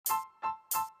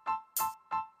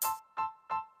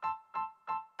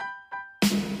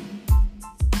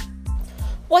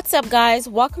What's up, guys?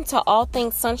 Welcome to All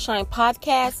Things Sunshine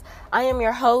Podcast. I am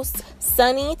your host,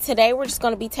 Sunny. Today, we're just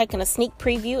going to be taking a sneak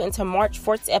preview into March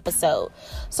 4th episode.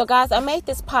 So, guys, I made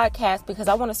this podcast because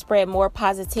I want to spread more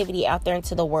positivity out there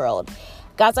into the world.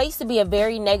 Guys, I used to be a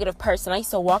very negative person. I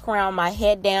used to walk around my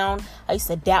head down. I used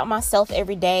to doubt myself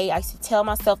every day. I used to tell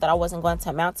myself that I wasn't going to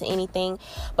amount to anything.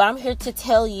 But I'm here to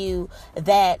tell you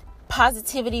that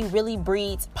positivity really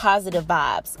breeds positive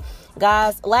vibes.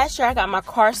 Guys, last year I got my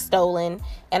car stolen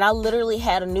and I literally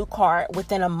had a new car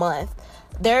within a month.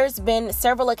 There's been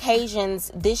several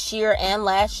occasions this year and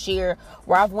last year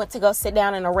where I've went to go sit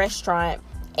down in a restaurant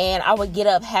and I would get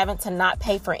up having to not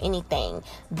pay for anything.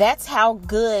 That's how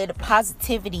good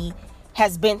positivity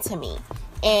has been to me.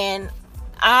 And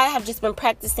I have just been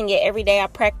practicing it every day. I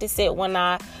practice it when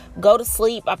I go to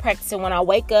sleep. I practice it when I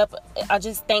wake up. I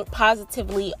just think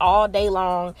positively all day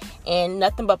long and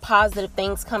nothing but positive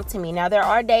things come to me. Now, there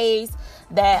are days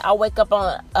that I wake up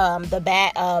on the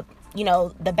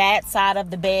bad side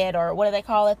of the bed, or what do they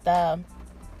call it? The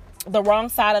wrong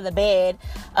side of the bed.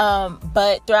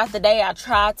 But throughout the day, I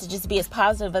try to just be as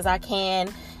positive as I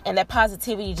can. And that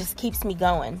positivity just keeps me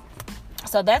going.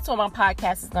 So that's what my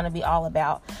podcast is going to be all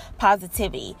about,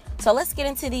 positivity. So let's get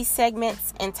into these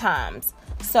segments and times.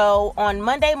 So on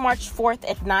Monday, March 4th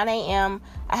at 9 a.m.,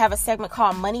 I have a segment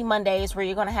called Money Mondays where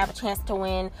you're going to have a chance to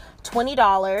win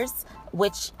 $20,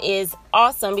 which is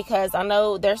awesome because I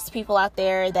know there's people out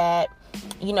there that,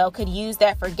 could use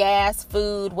that for gas,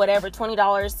 food, whatever.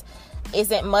 $20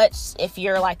 isn't much if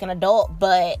you're like an adult,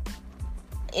 but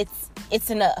it's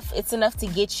enough. It's enough to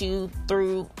get you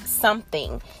through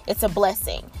something. It's a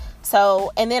blessing.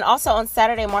 So, and then also on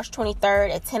Saturday, March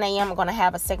 23rd at 10 a.m., I'm going to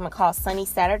have a segment called Sunny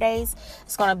Saturdays.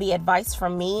 It's going to be advice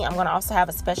from me. I'm going to also have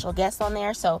a special guest on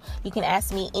there. So you can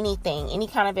ask me anything, any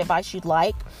kind of advice you'd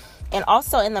like. And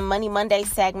also in the Money Monday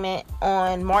segment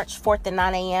on March 4th at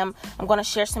 9 a.m., I'm going to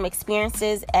share some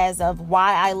experiences as of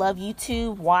why I love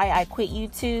YouTube, why I quit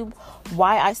YouTube,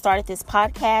 why I started this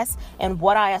podcast, and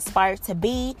what I aspire to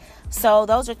be. So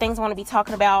those are things I want to be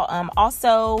talking about.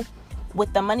 Also,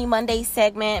 with the Money Monday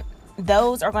segment,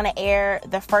 those are going to air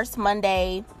the first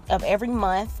Monday of every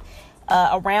month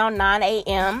around 9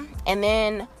 a.m. And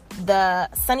then the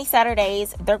Sunny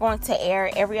Saturdays, they're going to air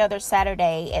every other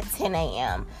Saturday at 10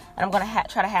 a.m. And I'm going to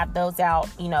try to have those out,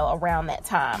 around that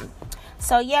time.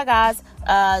 So, yeah, guys,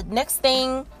 next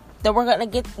thing that we're going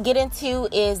to get into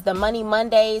is the Money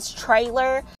Mondays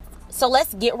trailer. So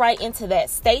let's get right into that.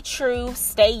 Stay true,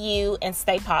 stay you, and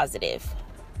stay positive.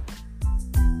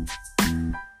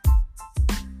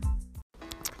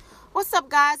 What's up,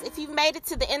 guys? If you've made it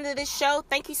to the end of this show,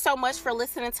 thank you so much for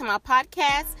listening to my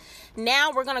podcast.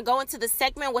 Now we're going to go into the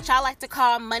segment, which I like to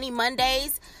call Money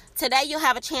Mondays. Today, you'll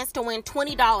have a chance to win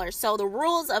 $20. So the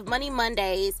rules of Money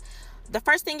Mondays, the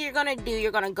first thing you're going to do,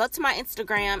 you're going to go to my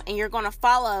Instagram and you're going to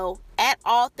follow at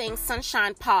All Things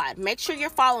Sunshine Pod. Make sure you're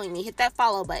following me. Hit that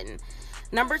follow button.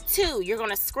 Number 2, you're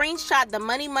going to screenshot the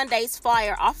Money Mondays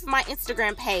flyer off of my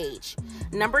Instagram page.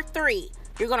 Number 3,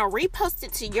 you're going to repost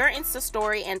it to your Insta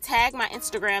story and tag my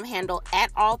Instagram handle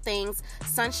at All Things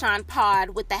Sunshine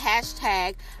Pod with the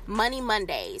hashtag Money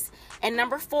Mondays. And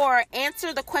number 4,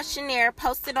 answer the questionnaire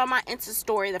posted on my Insta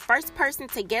story. The first person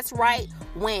to guess right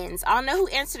wins. I'll know who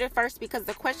answered it first because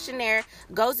the questionnaire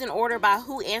goes in order by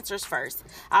who answers first.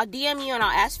 I'll DM you and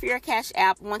I'll ask for your Cash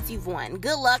App once you've won.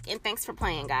 Good luck and thanks for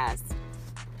playing, guys.